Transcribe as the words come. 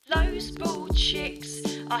Those bull chicks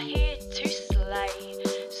are here to slay.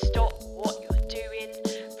 Stop what you're doing,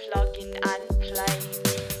 plug in and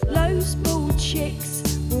play. Those bull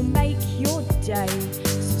chicks will make your day.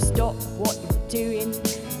 So stop what you're doing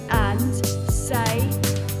and say,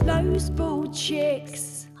 those bull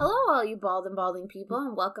chicks. Hello, all you bald and balding people,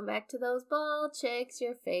 and welcome back to Those Bald Chicks,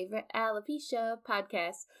 your favorite alopecia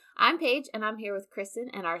podcast. I'm Paige, and I'm here with Kristen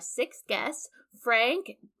and our sixth guest,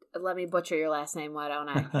 Frank. Let me butcher your last name, why don't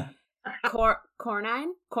I? Cornine?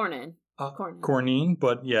 Cornine. Cornine,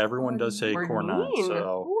 but yeah, everyone does say Cornine.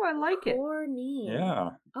 So. Oh, I like it. Cornine. Yeah.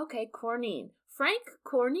 Okay, Cornine. Frank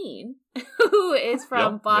Cornine, who is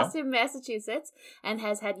from Boston, Massachusetts, and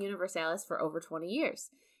has had Universalis for over 20 years.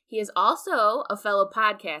 He is also a fellow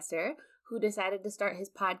podcaster who decided to start his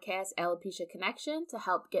podcast, Alopecia Connection, to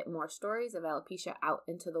help get more stories of alopecia out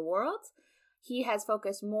into the world. He has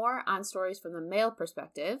focused more on stories from the male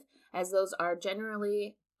perspective, as those are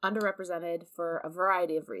generally underrepresented for a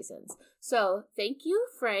variety of reasons. So thank you,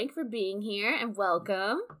 Frank, for being here, and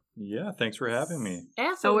welcome. Yeah, thanks for having me.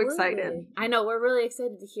 Absolutely. So excited. I know, we're really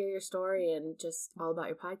excited to hear your story and just all about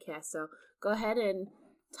your podcast. So go ahead and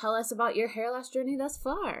tell us about your hair loss journey thus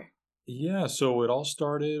far. Yeah, so it all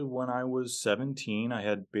started when I was 17. I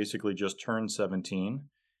had basically just turned 17.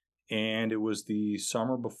 And it was the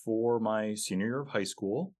summer before my senior year of high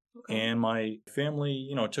school. Okay. And my family,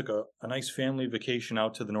 took a nice family vacation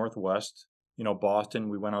out to the Northwest. Boston,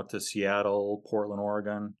 we went out to Seattle, Portland,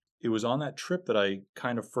 Oregon. It was on that trip that I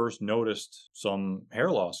kind of first noticed some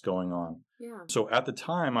hair loss going on. Yeah. So at the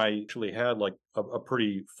time, I actually had like a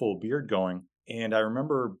pretty full beard going. And I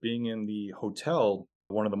remember being in the hotel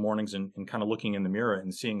one of the mornings and kind of looking in the mirror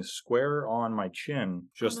and seeing square on my chin,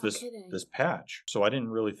 just this patch. So I didn't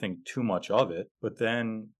really think too much of it. But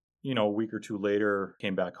then, a week or two later,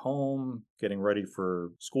 came back home, getting ready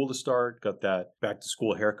for school to start, got that back to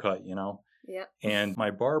school haircut, Yep. And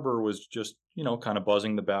my barber was just, kind of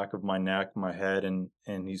buzzing the back of my neck, my head, and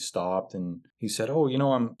he stopped and he said, "Oh,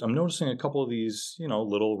 I'm noticing a couple of these,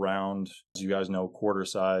 little round, as you guys know, quarter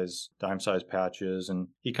size, dime size patches." And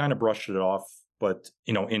he kind of brushed it off. But,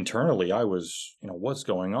 internally, I was, what's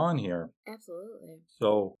going on here? Absolutely.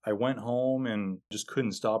 So I went home and just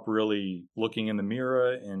couldn't stop really looking in the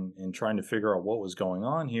mirror and trying to figure out what was going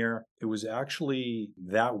on here. It was actually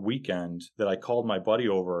that weekend that I called my buddy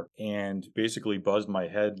over and basically buzzed my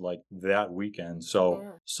head like that weekend. So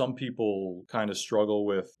Some people kind of struggle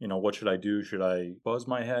with, what should I do? Should I buzz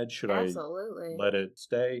my head? Should I let it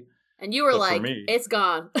stay? And you were it's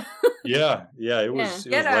gone. Yeah, it was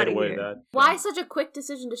right away that. Why such a quick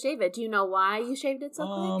decision to shave it? Do you know why you shaved it so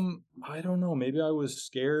quick? I don't know. Maybe I was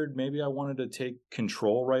scared. Maybe I wanted to take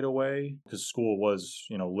control right away because school was,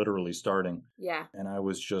 literally starting. Yeah. And I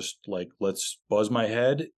was just like, let's buzz my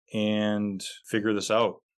head and figure this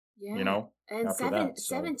out. Yeah. And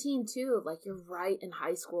 17 too, like you're right in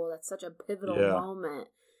high school. That's such a pivotal moment.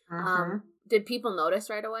 Mm-hmm. Did people notice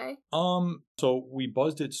right away? So we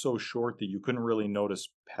buzzed it so short that you couldn't really notice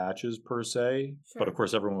patches per se. Sure. But of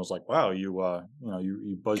course, everyone was like, "Wow, you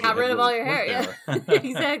buzzed got rid of all your hair." Yeah,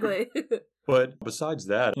 exactly. But besides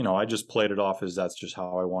that, I just played it off as that's just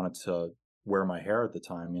how I wanted to wear my hair at the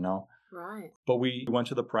time, Right. But we went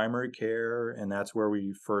to the primary care, and that's where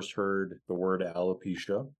we first heard the word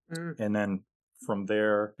alopecia, and then. From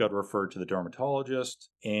there, got referred to the dermatologist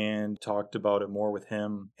and talked about it more with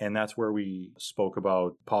him. And that's where we spoke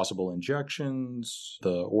about possible injections,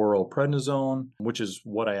 the oral prednisone, which is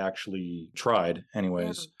what I actually tried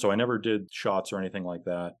anyways. Yeah. So I never did shots or anything like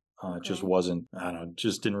that. It just wasn't, I don't know,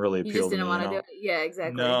 just didn't really appeal to me. You just didn't want to do it? Yeah,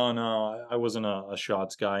 exactly. No, I wasn't a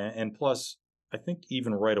shots guy. And plus, I think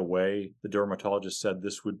even right away, the dermatologist said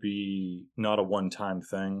this would be not a one-time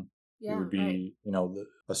thing. Yeah, it would be,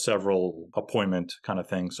 a several appointment kind of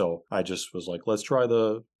thing. So I just was like, let's try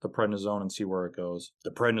the prednisone and see where it goes. The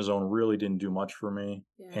prednisone really didn't do much for me.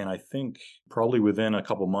 Yeah. And I think probably within a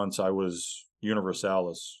couple months, I was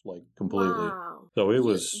Universalis, like completely. Wow. So it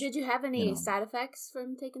was. Did you have any side effects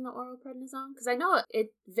from taking the oral prednisone? Because I know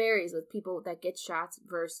it varies with people that get shots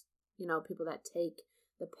versus, people that take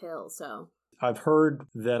the pill. So I've heard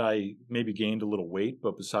that I maybe gained a little weight,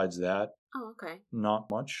 but besides that, okay, not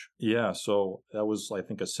much. Yeah, so that was, I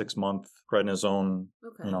think, a 6-month prednisone,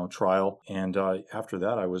 trial. And after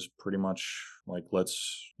that, I was pretty much like,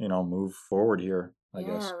 let's, move forward here, I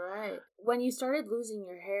guess. Yeah, right. When you started losing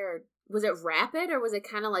your hair, was it rapid or was it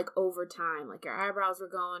kind of like over time? Like your eyebrows were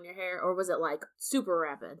going, your hair, or was it like super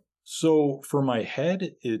rapid? So for my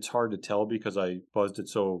head, it's hard to tell because I buzzed it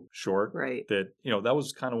so short. Right. That, that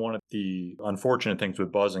was kind of one of the unfortunate things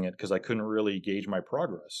with buzzing it because I couldn't really gauge my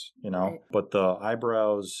progress, Right. But the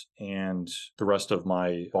eyebrows and the rest of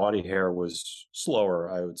my body hair was slower,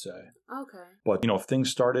 I would say. Okay. But, if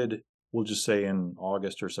things started, we'll just say in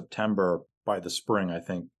August or September, by the spring, I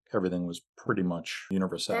think everything was pretty much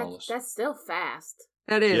universalis. That's still fast.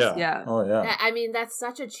 That is, yeah. Oh, yeah. I mean, that's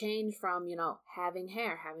such a change from, having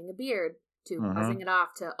hair, having a beard, to Mhm. buzzing it off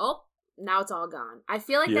to, now it's all gone. I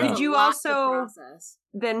feel like Yeah. that's Did a you lot also to process.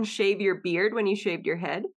 then shave your beard when you shaved your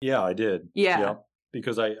head? Yeah, I did. Yeah.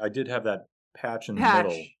 Because I did have that patch in the Patch.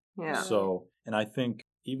 middle. Yeah. So, and I think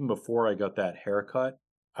even before I got that haircut,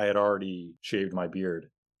 I had already shaved my beard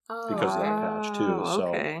because of that patch too. So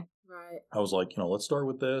Okay. Right. I was like, let's start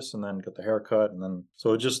with this and then get the haircut. And then,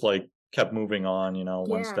 so it just like kept moving on,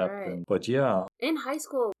 one Yeah, step. right. But yeah. In high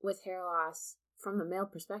school, with hair loss, from the male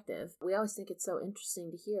perspective, we always think it's so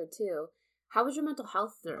interesting to hear, too. How was your mental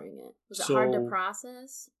health during it? Was it hard to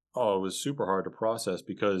process? Oh, it was super hard to process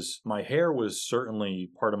because my hair was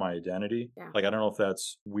certainly part of my identity. Yeah. Like, I don't know if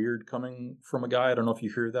that's weird coming from a guy. I don't know if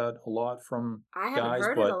you hear that a lot from I haven't guys,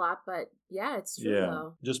 heard but it a lot, but yeah, it's true, yeah,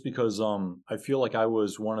 though. just because I feel like I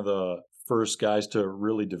was one of the first guys to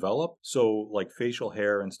really develop. So like facial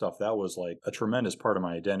hair and stuff, that was like a tremendous part of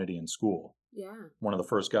my identity in school. Yeah. One of the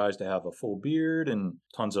first guys to have a full beard and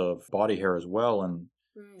tons of body hair as well.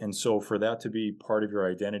 Right. And so for that to be part of your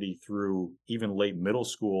identity through even late middle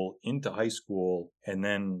school into high school, and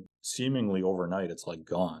then seemingly overnight, it's like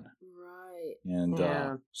gone. Right. And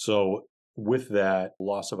Yeah. so with that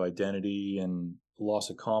loss of identity and loss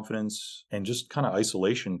of confidence and just kind of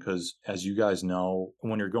isolation, because as you guys know,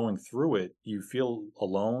 when you're going through it, you feel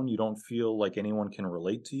alone. You don't feel like anyone can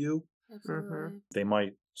relate to you. Absolutely. They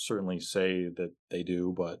might certainly say that they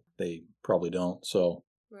do, but they probably don't. So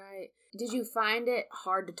Right. Did you find it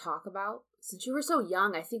hard to talk about? Since you were so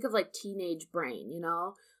young, I think of like teenage brain,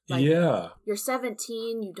 Like, yeah. You're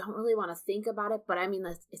 17, you don't really want to think about it, but I mean,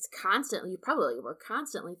 it's constantly, you probably were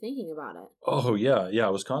constantly thinking about it. Oh, yeah. Yeah, I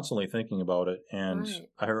was constantly thinking about it. And Right.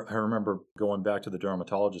 I remember going back to the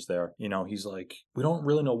dermatologist there. He's like, we don't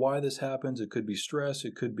really know why this happens. It could be stress.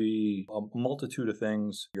 It could be a multitude of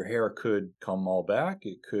things. Your hair could come all back.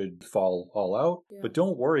 It could fall all out. Yeah. But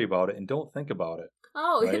don't worry about it and don't think about it.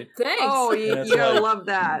 Oh, Right? thanks. Oh, And you it's gotta like- love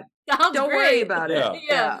that. Sounds Don't great. worry about Yeah. it.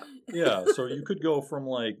 Yeah. Yeah. So you could go from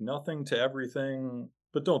like nothing to everything,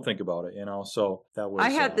 but don't think about it, So that was.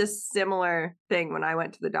 I had this similar thing when I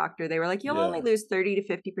went to the doctor. They were like, you'll Yeah. only lose 30 to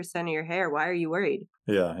 50% of your hair. Why are you worried?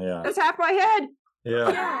 Yeah. Yeah. That's half my head.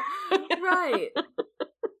 Yeah. Yeah. Right.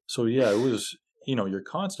 So yeah, it was, you're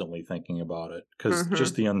constantly thinking about it because Mhm.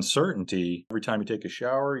 just the uncertainty. Every time you take a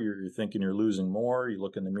shower, you're thinking you're losing more. You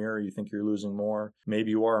look in the mirror, you think you're losing more. Maybe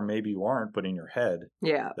you are, maybe you aren't, but in your head,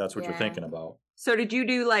 Yeah. that's what you're Yeah. thinking about. So did you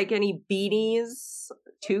do like any beanies,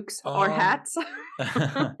 toques, or hats?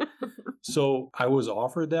 So I was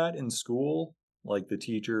offered that in school. Like the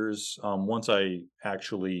teachers, once I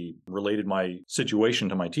actually related my situation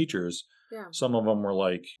to my teachers, Yeah. some of them were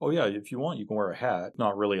like, oh yeah, if you want, you can wear a hat.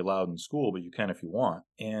 Not really allowed in school, but you can if you want.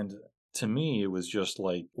 And to me, it was just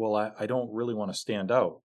like, well, I don't really want to stand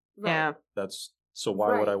out. Right. Yeah. So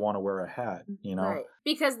why would I Right. want to wear a hat, Right.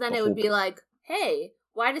 Because then The it would whole be like, hey,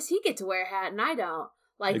 why does he get to wear a hat and I don't?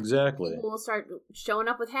 Like, Exactly. people will start showing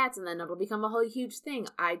up with hats and then it'll become a whole huge thing.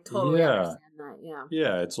 I totally Yeah. understand that. Yeah.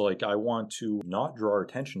 Yeah, it's like I want to not draw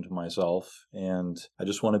attention to myself and I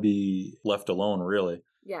just want to be left alone, really.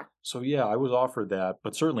 Yeah. So yeah, I was offered that,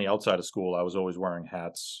 but certainly outside of school, I was always wearing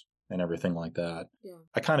hats and everything like that. Yeah.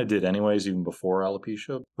 I kind of did anyways, even before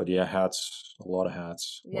alopecia. But yeah, hats, a lot of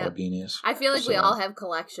hats, a lot of beanies. I feel like we So- all have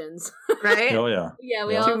collections. Right? Oh yeah. Yeah,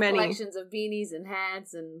 we Yeah. all Too have many. collections of beanies and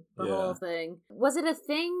hats and the Yeah. whole thing. Was it a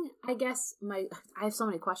thing? I guess I have so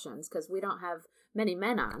many questions because we don't have many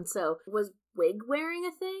men on. So was wig wearing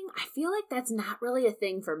a thing? I feel like that's not really a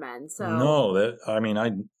thing for men. So No,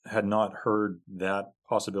 I had not heard that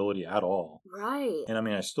possibility at all. right. And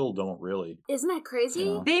I still don't really. Isn't that crazy?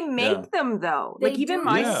 Yeah. They make Yeah. them though. They Like even do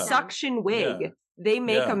my make them. suction wig, Yeah. they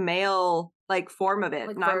make Yeah. a male like form of it.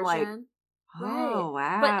 Like and I'm like, version. oh Right.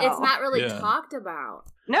 wow. But it's not really Yeah. talked about.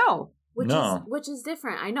 No. No. Which is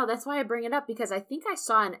different. I know, that's why I bring it up, because I think I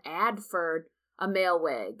saw an ad for a male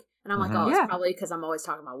wig. And I'm like, Mhm. oh, Yeah. it's probably because I'm always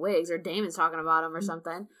talking about wigs or Damon's talking about them or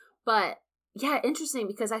something. But yeah, interesting,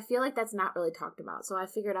 because I feel like that's not really talked about. So I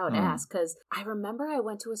figured I would ask, because I remember I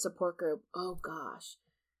went to a support group. Oh gosh.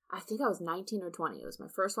 I think I was 19 or 20. It was my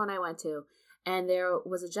first one I went to. And there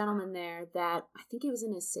was a gentleman there that I think he was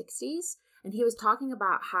in his 60s. And he was talking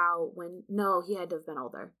about how he had to have been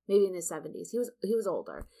older, maybe in his 70s. He was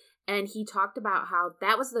older. And he talked about how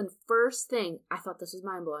that was the first thing, I thought this was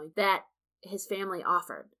mind-blowing, that his family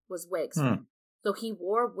offered was wigs. So he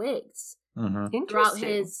wore wigs throughout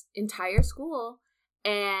his entire school.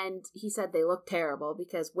 And he said they looked terrible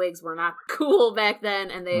because wigs were not cool back then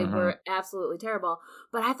and they were absolutely terrible.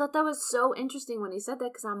 But I thought that was so interesting when he said that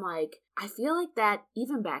because I'm like, I feel like that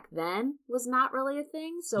even back then was not really a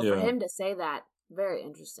thing. So for him to say that, very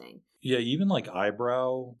interesting. Yeah, even like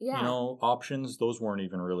eyebrow, options, those weren't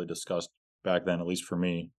even really discussed back then, at least for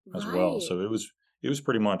me as well. So it was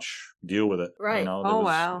pretty much deal with it. Right. There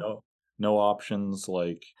was no options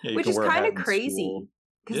like which is kind of crazy.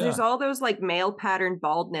 Because there's all those like male pattern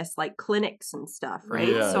baldness like clinics and stuff, right?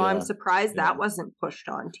 Yeah, so I'm surprised that wasn't pushed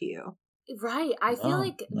onto you. Right. I feel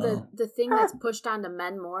like the thing that's pushed onto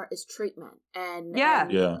men more is treatment and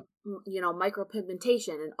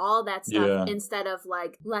micropigmentation and all that stuff instead of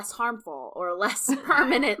like less harmful or less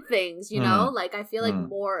permanent things, like I feel like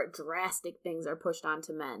more drastic things are pushed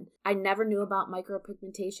onto men. I never knew about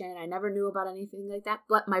micropigmentation. I never knew about anything like that,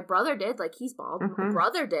 but my brother did. Like, he's bald. My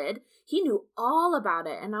brother did. He knew all about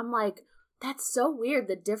it. And I'm like, that's so weird,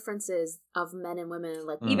 the differences of men and women.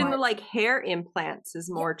 Like even the like hair implants is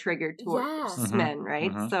more triggered towards men,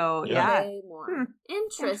 right? So way more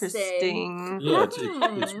interesting. Yeah,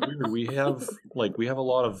 it's weird. We have a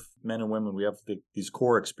lot of men and women. We have these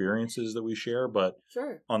core experiences that we share, but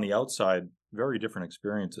on the outside, very different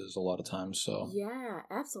experiences a lot of times. So yeah,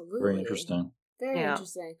 absolutely, very interesting. Very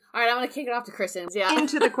interesting. All right, I'm going to kick it off to Kristen.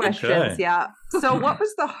 Into the questions, So what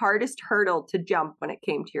was the hardest hurdle to jump when it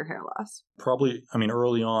came to your hair loss? Probably,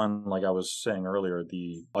 early on, like I was saying earlier,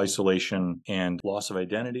 the isolation and loss of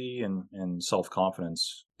identity and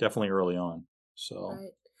self-confidence, definitely early on. So. Right.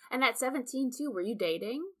 And at 17, too, were you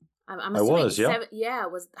dating? I'm I was,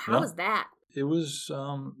 How was that? It was,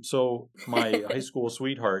 so my high school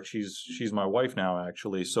sweetheart, she's my wife now,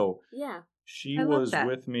 actually. So. Yeah. She was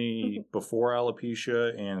with me before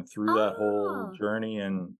alopecia and through that whole journey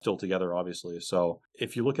and still together, obviously. So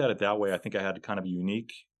if you look at it that way, I think I had kind of a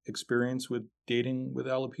unique experience with dating with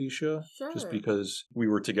alopecia just because we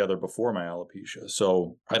were together before my alopecia.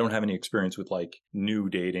 So I don't have any experience with like new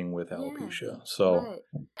dating with alopecia. So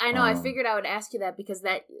I know I figured I would ask you that because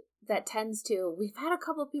that tends to, we've had a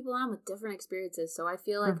couple of people on with different experiences, so I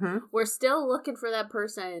feel like we're still looking for that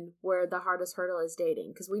person where the hardest hurdle is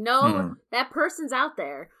dating, because we know that person's out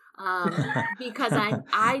there. Because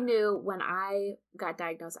I knew when I got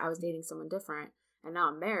diagnosed, I was dating someone different, and now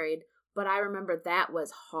I'm married, but I remember that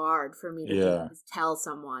was hard for me to tell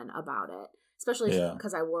someone about it. Especially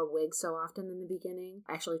because I wore wigs so often in the beginning.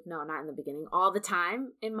 Actually, no, not in the beginning. All the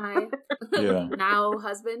time in my now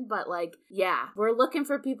husband. But like, we're looking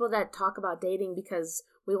for people that talk about dating because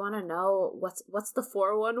we want to know what's the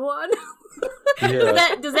 411.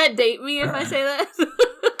 Does that date me if I say that? Does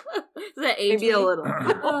that age maybe a little?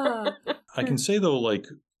 I can say though, like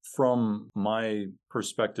from my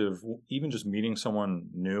perspective, even just meeting someone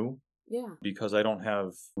new, because I don't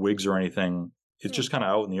have wigs or anything. It's just kind of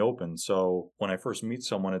out in the open. So when I first meet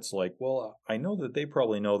someone, it's like, well, I know that they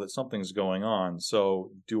probably know that something's going on. So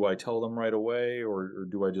do I tell them right away or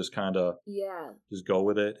do I just kind of just go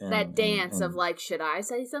with it? And, that dance of like, should I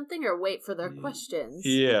say something or wait for their questions?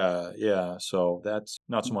 Yeah. So that's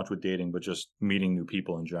not so much with dating, but just meeting new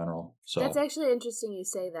people in general. So that's actually interesting you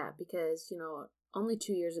say that because, only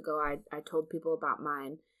 2 years ago I told people about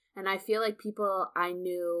mine. And I feel like people I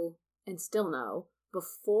knew and still know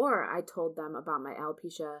before I told them about my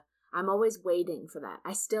alopecia, I'm always waiting for that.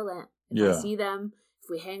 I still am. If I see them, if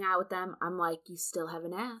we hang out with them, I'm like, you still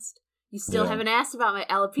haven't asked. You still haven't asked about my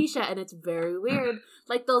alopecia, and it's very weird.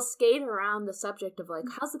 Like, they'll skate around the subject of, like,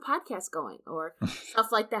 how's the podcast going? Or stuff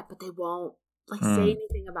like that, but they won't, like, say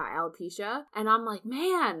anything about alopecia. And I'm like,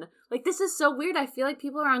 man, like, this is so weird. I feel like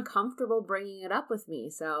people are uncomfortable bringing it up with me.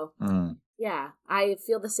 So, I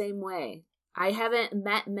feel the same way. I haven't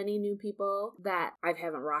met many new people that I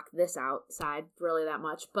haven't rocked this outside really that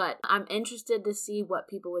much, but I'm interested to see what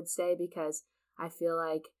people would say because I feel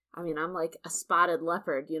like, I'm like a spotted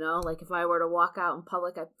leopard, Like if I were to walk out in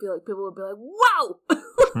public, I feel like people would be like, whoa!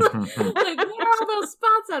 Like, what are all those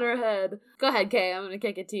spots on her head? Go ahead, Kay. I'm going to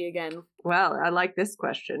kick it to you again. Well, I like this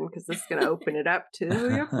question because this is going to open it up to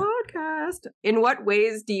your podcast. In what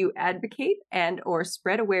ways do you advocate and or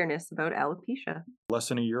spread awareness about alopecia? Less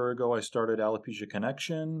than a year ago, I started Alopecia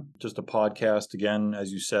Connection, just a podcast, again,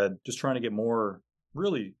 as you said, just trying to get more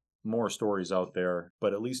stories out there.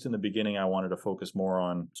 But at least in the beginning, I wanted to focus more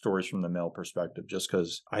on stories from the male perspective, just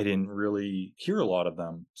because I didn't really hear a lot of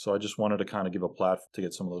them. So I just wanted to kind of give a platform to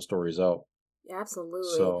get some of those stories out.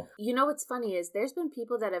 Absolutely. So, what's funny is there's been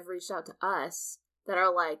people that have reached out to us that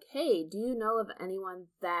are like, hey, do you know of anyone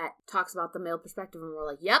that talks about the male perspective? And we're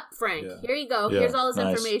like, yep, Frank, here you go. Here's all this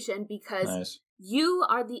information, because you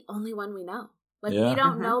are the only one we know. Like, we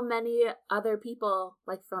don't know many other people,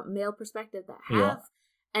 like, from male perspective that have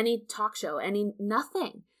any talk show,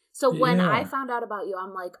 nothing. So when I found out about you,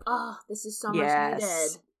 I'm like, oh, this is so much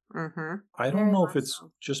needed. I don't know if it's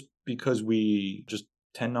just because we just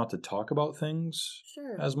tend not to talk about things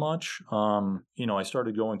as much. I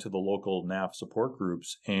started going to the local NAF support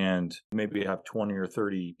groups, and maybe I have 20 or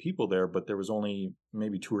 30 people there, but there was only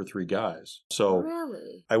maybe 2 or 3 guys. So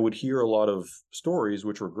I would hear a lot of stories,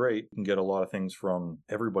 which were great, and get a lot of things from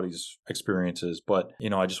everybody's experiences. But,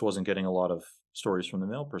 I just wasn't getting a lot of stories from the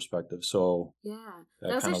male perspective. So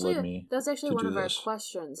that kind of led me. That's actually one of our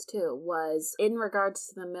questions too, was in regards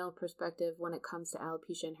to the male perspective when it comes to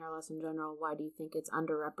alopecia and hair loss in general. Why do you think it's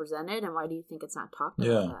underrepresented, and why do you think it's not talked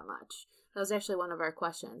about that much? That was actually one of our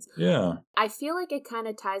questions. I feel like it kind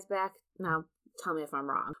of ties back now. Tell me if I'm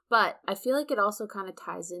wrong, but I feel like it also kind of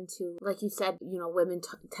ties into, like you said, women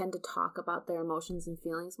tend to talk about their emotions and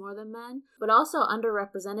feelings more than men, but also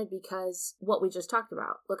underrepresented because what we just talked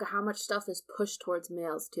about. Look at how much stuff is pushed towards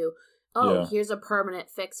males too. Here's a permanent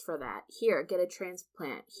fix for that. Here, get a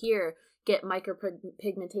transplant. Here, get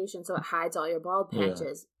micropigmentation so it hides all your bald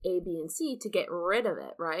patches, A, B, and C, to get rid of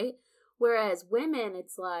it, right? Whereas women,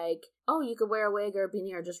 it's like, oh, you could wear a wig or a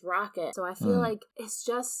beanie or just rock it. So I feel like it's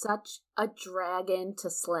just such a dragon to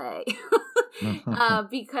slay.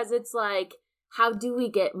 Because it's like, how do we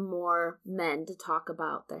get more men to talk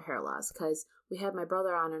about their hair loss? Because we had my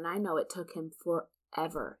brother on, and I know it took him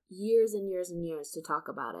forever, years and years and years to talk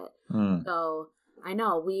about it. So I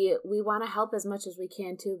know we want to help as much as we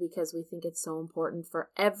can too, because we think it's so important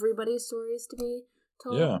for everybody's stories to be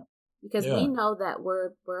told. Because we know that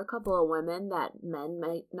we're a couple of women that men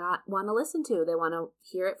might not want to listen to. They want to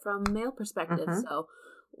hear it from a male perspective. So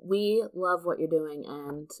we love what you're doing,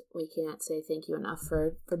 and we can't say thank you enough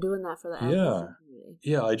for doing that for the community.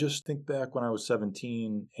 Yeah, I just think back when I was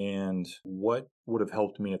 17 and what would have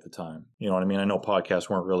helped me at the time. You know what I mean? I know podcasts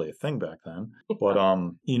weren't really a thing back then, but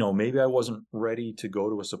maybe I wasn't ready to go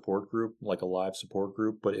to a support group, like a live support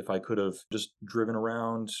group, but if I could have just driven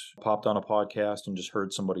around, popped on a podcast and just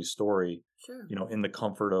heard somebody's story, in the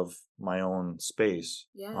comfort of my own space,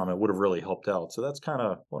 it would have really helped out. So that's kind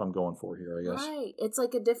of what I'm going for here, I guess. Right. It's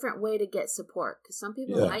like a different way to get support, because some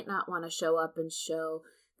people might not want to show up and show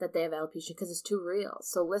that they have alopecia because it's too real.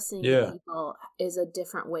 So listening to people is a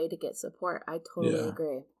different way to get support. I totally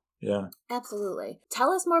agree. Yeah. Absolutely.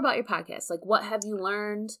 Tell us more about your podcast. Like, what have you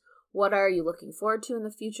learned? What are you looking forward to in the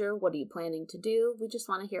future? What are you planning to do? We just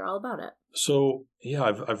want to hear all about it. So,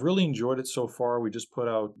 I've really enjoyed it so far. We just put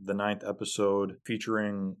out the 9th episode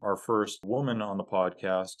featuring our first woman on the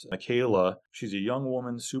podcast, Michaela. She's a young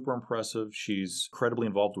woman, super impressive. She's incredibly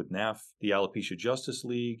involved with NAF, the Alopecia Justice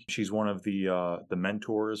League. She's one of the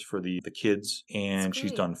mentors for the kids, and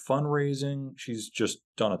she's done fundraising. She's just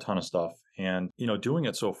done a ton of stuff. And, doing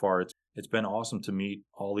it so far, it's been awesome to meet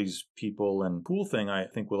all these people. And cool thing, I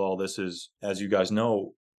think, with all this is, as you guys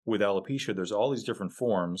know, with alopecia, there's all these different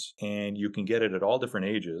forms, and you can get it at all different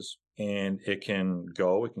ages, and it can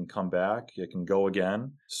come back, it can go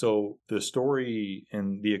again. So the story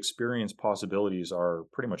and the experience possibilities are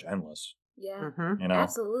pretty much endless. Yeah,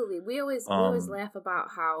 absolutely. We always laugh about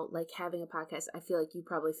how, like, having a podcast, I feel like you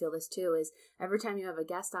probably feel this too, is every time you have a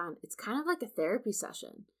guest on, it's kind of like a therapy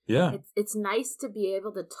session. Yeah. It's nice to be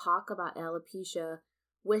able to talk about alopecia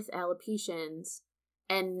with alopecians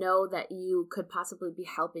and know that you could possibly be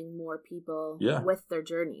helping more people with their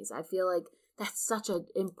journeys. I feel like that's such an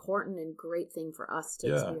important and great thing for us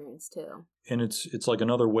to experience too. And it's like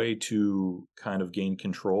another way to kind of gain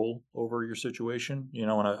control over your situation,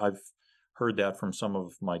 and I've heard that from some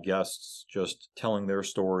of my guests. Just telling their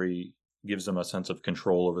story gives them a sense of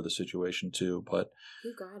control over the situation too. But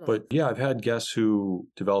I've had guests who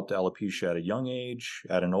developed alopecia at a young age,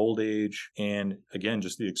 at an old age, and again,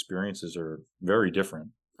 just the experiences are very different.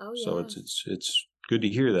 Oh yeah. So it's good to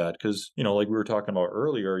hear that, because like we were talking about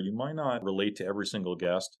earlier, you might not relate to every single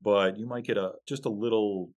guest, but you might get just a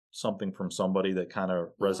little something from somebody that kind of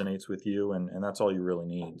resonates with you, and that's all you really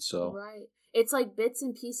need. So right. It's like bits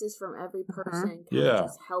and pieces from every person can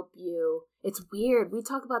just help you. It's weird. We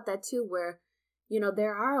talk about that too, where,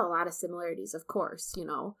 there are a lot of similarities, of course,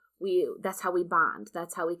 that's how we bond.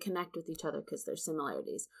 That's how we connect with each other, because there's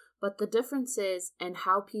similarities. But the differences in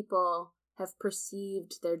how people have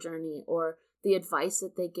perceived their journey, or the advice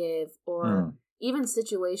that they give, or even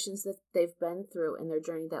situations that they've been through in their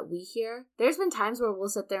journey that we hear. There's been times where we'll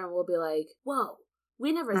sit there and we'll be like, whoa,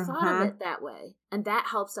 we never thought of it that way. And that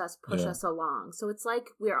helps us push us along. So it's like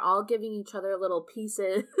we're all giving each other little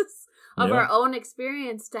pieces of our own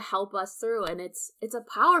experience to help us through. And it's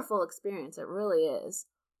a powerful experience. It really is.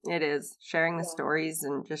 It is. Sharing the stories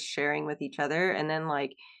and just sharing with each other. And then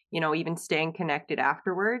like, even staying connected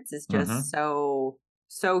afterwards is just so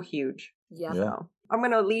huge. Yep. Yeah. So I'm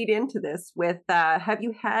going to lead into this with, have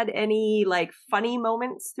you had any like funny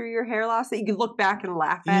moments through your hair loss that you can look back and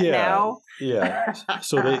laugh at now? Yeah.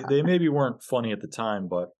 So they maybe weren't funny at the time,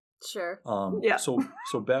 but sure.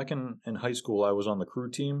 So back in high school, I was on the crew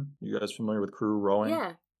team. You guys familiar with crew rowing?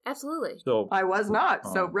 Yeah, absolutely. So I was not.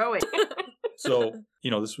 So rowing. So,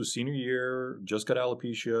 this was senior year, just got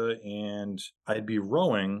alopecia, and I'd be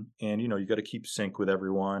rowing, and, you got to keep sync with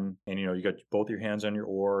everyone, and, you got both your hands on your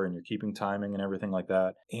oar, and you're keeping timing and everything like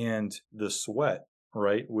that. And the sweat,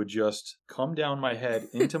 right, would just come down my head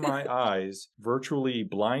into my eyes, virtually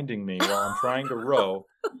blinding me while I'm trying to row.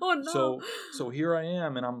 Oh, no. So here I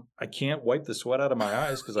am, and I can't wipe the sweat out of my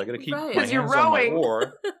eyes because I got to keep my hands you're on my rowing.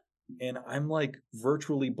 oar. And I'm like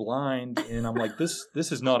virtually blind, and I'm like, this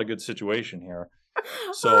is not a good situation here.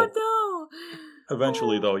 So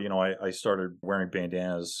eventually, though, I started wearing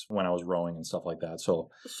bandanas when I was rowing and stuff like that. So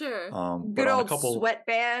sure, good old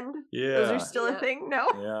sweatband. Yeah, those are still a thing. No,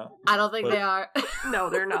 yeah, I don't think they are. No,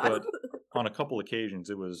 they're not. But on a couple occasions,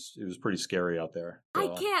 it was pretty scary out there. So, I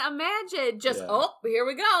can't imagine. Just here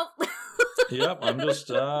we go. Yep, I'm just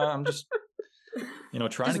trying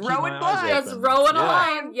to keep my eyes open. Just rowing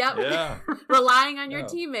along. Yep. Yeah. Relying on your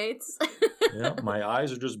teammates. Yeah, my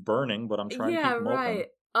eyes are just burning, but I'm trying to keep them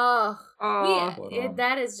open.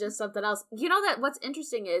 That is just something else. You know that what's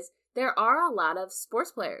interesting is there are a lot of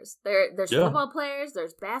sports players. There's football players,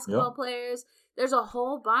 there's basketball players. There's a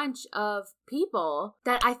whole bunch of people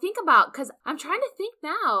that I think about because I'm trying to think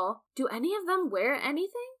now. Do any of them wear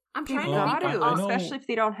anything? I'm trying to think. Especially if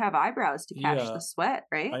they don't have eyebrows to catch the sweat,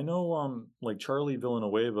 right? I know, like Charlie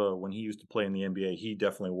Villanueva, when he used to play in the NBA, he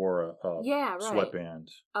definitely wore a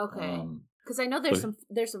sweatband. Okay, because I know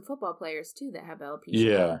there's some football players too that have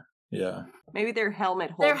alopecia. Yeah. Maybe their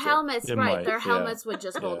helmet holds their helmets, it. right? Their helmets would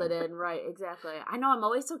just hold it in, right? Exactly. I know. I'm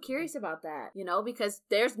always so curious about that, because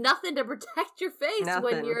there's nothing to protect your face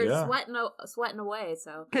when you're sweating away.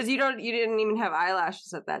 So because you didn't even have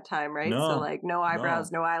eyelashes at that time, right? No, so like no eyebrows,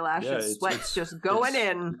 no eyelashes, sweat's just going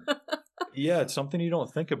in. Yeah, it's something you don't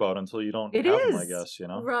think about until you don't have them, I guess,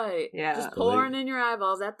 Right. Yeah. Just pouring in your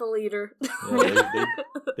eyeballs at the leader. Yeah,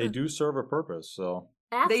 they do serve a purpose, so.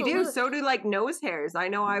 Absolutely. They do. So do like nose hairs. I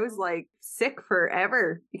know I was like sick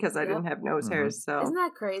forever because I didn't have nose hairs. So isn't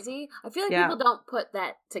that crazy? I feel like people don't put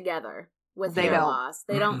that together with hair loss.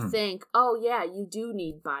 They don't think, oh yeah, you do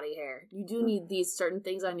need body hair. You do need these certain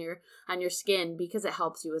things on your skin because it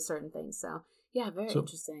helps you with certain things. So yeah, very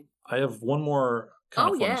interesting. I have one more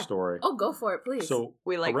kind of funny story. Oh, go for it, please. So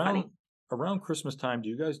we like funny. Around Christmas time, do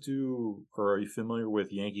you guys or are you familiar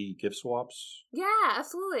with Yankee gift swaps? Yeah,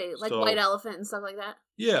 absolutely. Like White Elephant and stuff like that.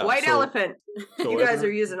 Yeah. White Elephant. So you guys are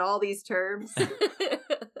using all these terms.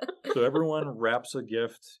 So everyone wraps a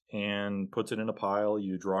gift and puts it in a pile.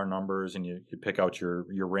 You draw numbers and you pick out your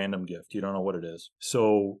random gift. You don't know what it is.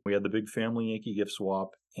 So we had the big family Yankee gift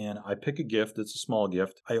swap, and I pick a gift. It's a small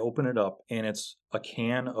gift. I open it up, and it's a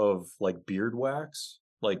can of like beard wax,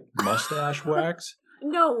 like mustache wax.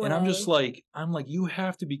 No way. And I'm like, you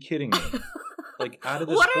have to be kidding me. Like, out of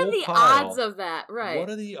this what whole are the pile, odds of that? Right. What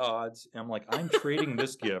are the odds? And I'm like, I'm trading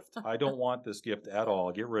this gift. I don't want this gift at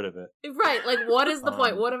all. Get rid of it. Right. Like, what is the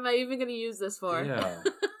point? What am I even going to use this for? Yeah.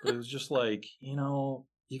 But it was just like, you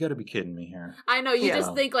got to be kidding me here. I know. You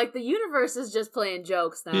just think, like, the universe is just playing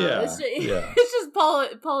jokes now. Yeah. It's just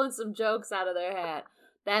pulling some jokes out of their hat.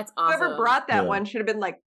 That's awesome. Whoever brought that one should have been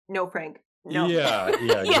like, no, Frank. No. Yeah,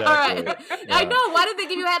 exactly. Right. Yeah. I know. Why did they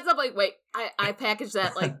give you a heads up? Like, wait, I packaged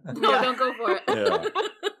that. Like, no, don't go for it. Yeah.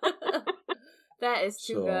 That is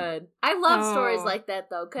too good. I love stories like that,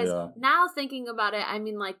 though, because now thinking about it, I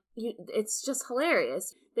mean, like, it's just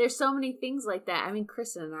hilarious. There's so many things like that. I mean,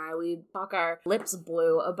 Kristen and I, we talk our lips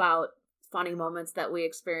blue about funny moments that we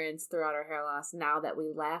experienced throughout our hair loss now that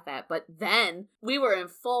we laugh at. But then we were in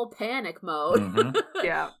full panic mode. Mm-hmm.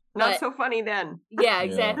 Yeah. Not so funny then. Yeah,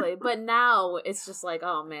 exactly. Yeah. But now it's just like,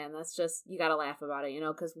 oh man, that's just, you gotta laugh about it,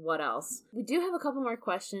 because what else? We do have a couple more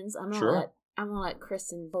questions. I'm gonna let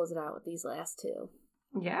Kristen close it out with these last two.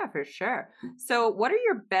 Yeah, for sure. So what are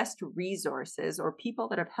your best resources or people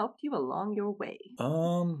that have helped you along your way?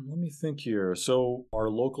 Let me think here. So our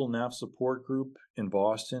local NAF support group in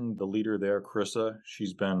Boston, the leader there, Krissa,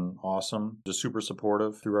 she's been awesome, just super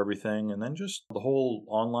supportive through everything. And then just the whole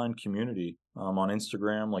online community on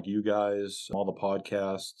Instagram, like you guys, all the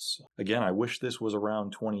podcasts. Again, I wish this was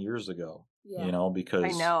around 20 years ago, because I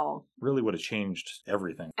know. really would have changed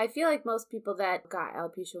everything. I feel like most people that got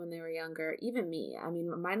alopecia when they were younger, even me, I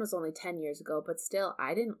mean, mine was only 10 years ago, but still,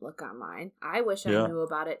 I didn't look online. I wish I knew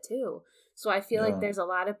about it too. So I feel like there's a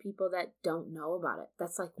lot of people that don't know about it.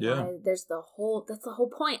 That's like why that's the whole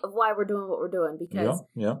point of why we're doing what we're doing, because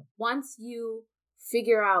once you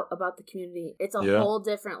figure out about the community, it's a whole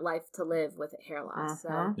different life to live with hair loss. So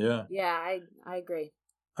I agree.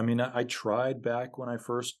 I mean, I tried back when I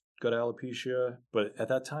first got alopecia, but at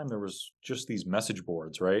that time there was just these message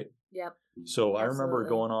boards, right? Yep. So I remember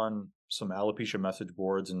going on some alopecia message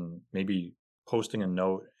boards and maybe posting a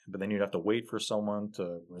note, but then you'd have to wait for someone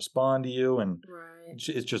to respond to you, and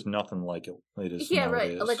it's just nothing like it is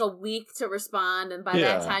nowadays. Like a week to respond, and by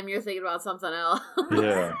that time you're thinking about something else.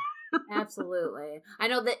 Absolutely. I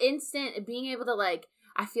know the instant being able to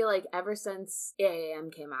I feel like ever since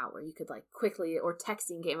AAM came out, where you could quickly, or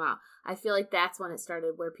texting came out, I feel like that's when it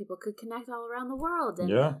started, where people could connect all around the world.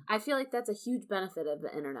 And I feel like that's a huge benefit of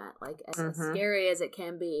the internet. As scary as it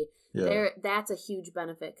can be, that's a huge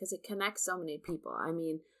benefit because it connects so many people. I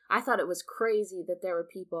mean, I thought it was crazy that there were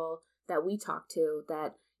people that we talked to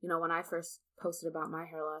that, when I first posted about my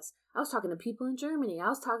hair loss, I was talking to people in Germany. I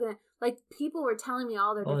was talking to, people were telling me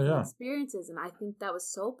all their different experiences. And I think that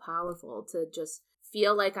was so powerful to just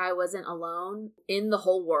feel like I wasn't alone in the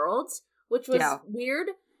whole world, which was weird.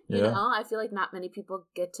 You know, I feel like not many people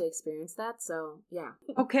get to experience that. So,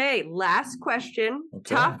 Okay, last question.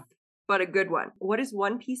 Okay. Tough, but a good one. What is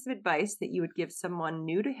one piece of advice that you would give someone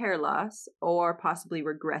new to hair loss or possibly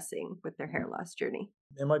regressing with their hair loss journey?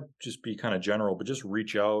 It might just be kind of general, but just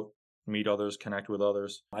reach out, meet others, connect with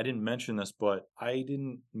others. I didn't mention this, but I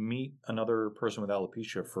didn't meet another person with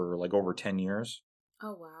alopecia for over 10 years.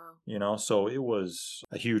 Oh, wow. So it was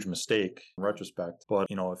a huge mistake in retrospect. But,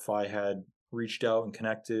 if I had reached out and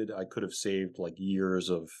connected, I could have saved years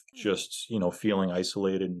of just, feeling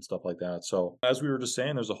isolated and stuff like that. So as we were just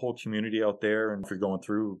saying, there's a whole community out there. And if you're going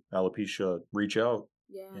through alopecia, reach out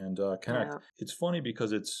and connect. Yeah. It's funny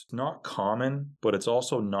because it's not common, but it's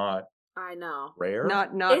also not I know. Rare? Not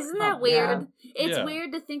Isn't that weird? Yeah. It's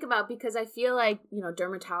weird to think about because I feel like,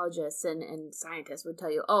 dermatologists and scientists would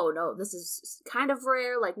tell you, oh, no, this is kind of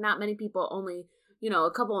rare. Not many people, only,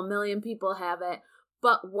 a couple of million people have it.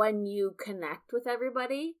 But when you connect with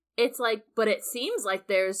everybody, it's but it seems like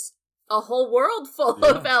there's a whole world full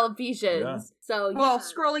of alopecians. Yeah. So, well,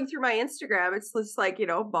 scrolling through my Instagram, it's just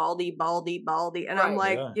baldy. And I'm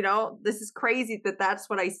like, this is crazy that's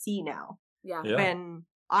what I see now. Yeah. When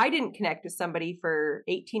I didn't connect with somebody for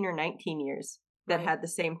 18 or 19 years that had the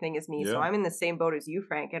same thing as me. Yeah. So I'm in the same boat as you,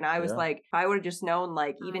 Frank. And I was if I would have just known,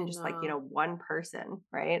 even just one person,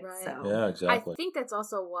 right? So yeah, exactly. I think that's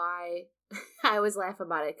also why I always laugh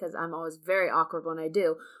about it because I'm always very awkward when I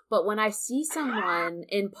do. But when I see someone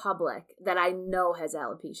in public that I know has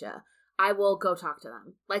alopecia, I will go talk to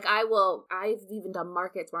them. I've even done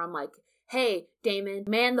markets where I'm like, hey, Damon,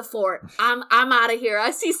 man the fort. I'm out of here.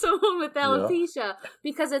 I see someone with alopecia.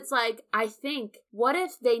 Because it's I think, what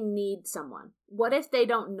if they need someone? What if they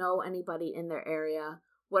don't know anybody in their area?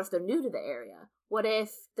 What if they're new to the area? What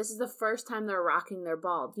if this is the first time they're rocking their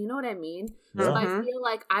bald? You know what I mean? Yeah. So I feel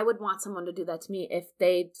like I would want someone to do that to me if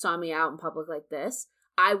they saw me out in public like this.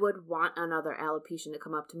 I would want another alopecian to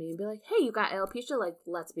come up to me and be like, hey, you got alopecia?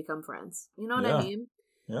 Let's become friends. You know what I mean?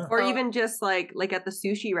 Yeah. Or even just like at the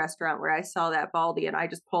sushi restaurant where I saw that baldy and I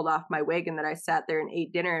just pulled off my wig and then I sat there and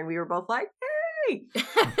ate dinner and we were both like, hey,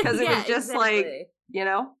 because it was just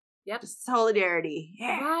Yep. Just solidarity.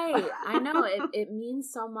 Yeah. Right. I know. It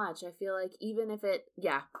means so much. I feel like even if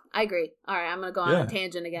I agree. All right, I'm going to go on a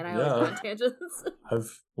tangent again. I always go on tangents.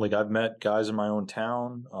 I've met guys in my own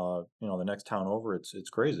town, the next town over. It's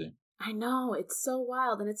crazy. I know. It's so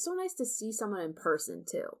wild. And it's so nice to see someone in person,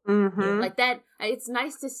 too. Mm-hmm. That, it's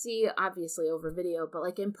nice to see, obviously, over video,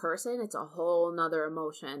 but, in person, it's a whole nother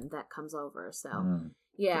emotion that comes over. So,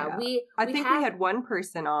 I think we had one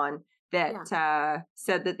person on that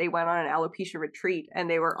said that they went on an alopecia retreat and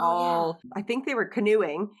they were I think they were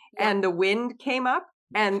canoeing and the wind came up.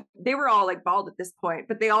 And they were all bald at this point,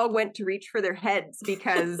 but they all went to reach for their heads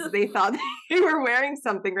because they thought they were wearing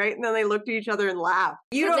something, right? And then they looked at each other and laughed.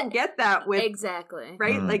 You don't get that with exactly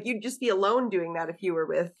right. Mm. You'd just be alone doing that if you were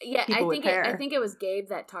with people with hair. I think it was Gabe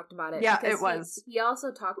that talked about it. Yeah, it was. He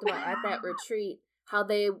also talked about at that retreat how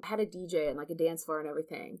they had a DJ and like a dance floor and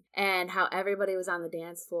everything, and how everybody was on the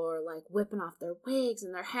dance floor like whipping off their wigs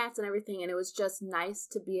and their hats and everything, and it was just nice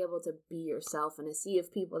to be able to be yourself in a sea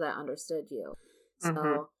of people that understood you.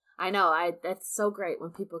 So I know, that's so great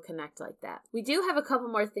when people connect like that. We do have a couple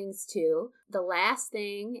more things too. The last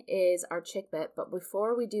thing is our chick bit, but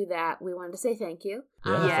before we do that, we wanted to say thank you.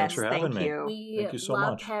 Yeah, thanks for having me. Thank you so much.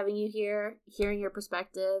 Loved having you here, hearing your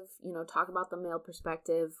perspective, talk about the male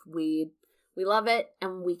perspective. We love it,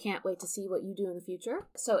 and we can't wait to see what you do in the future.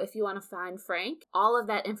 So if you want to find Frank, all of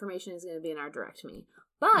that information is going to be in our direct me.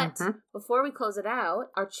 But before we close it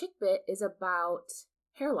out, our chick bit is about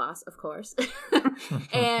hair loss, of course.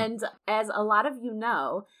 And as a lot of you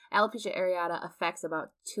know, alopecia areata affects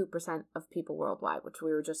about 2% of people worldwide,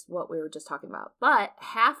 what we were just talking about. But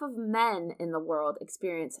half of men in the world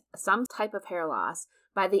experience some type of hair loss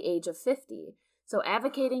by the age of 50. So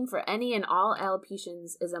advocating for any and all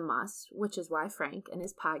alopecians is a must, which is why Frank and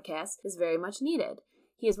his podcast is very much needed.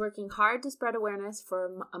 He is working hard to spread awareness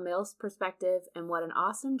from a male's perspective, and what an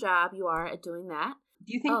awesome job you are at doing that.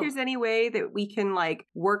 Do you think there's any way that we can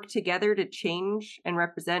work together to change and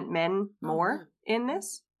represent men more in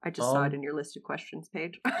this? I just saw it in your list of questions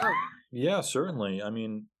page. Yeah, certainly. I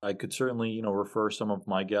mean, I could certainly, refer some of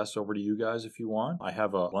my guests over to you guys if you want. I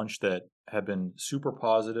have a bunch that have been super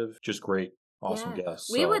positive, just great. Awesome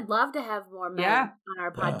guests. We would love to have more men on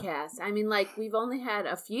our podcast. I mean, we've only had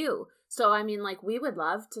a few. So, I mean, we would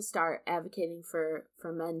love to start advocating for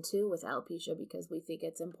men, too, with alopecia, because we think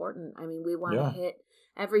it's important. I mean, we want to hit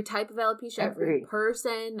every type of alopecia, every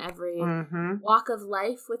person, every walk of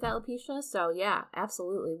life with alopecia. So, yeah,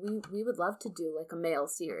 absolutely. We would love to do, a male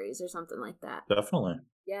series or something like that. Definitely.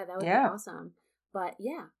 Yeah, that would be awesome. But,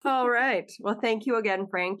 yeah. All right. Well, thank you again,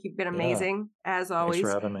 Frank. You've been amazing, as always.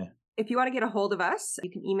 Thanks for having me. If you want to get a hold of us, you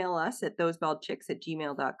can email us at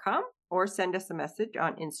thosebaldchicks@gmail.com or send us a message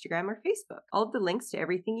on Instagram or Facebook. All of the links to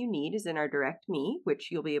everything you need is in our direct me, which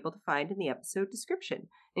you'll be able to find in the episode description.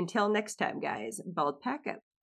 Until next time, guys, bald pack up.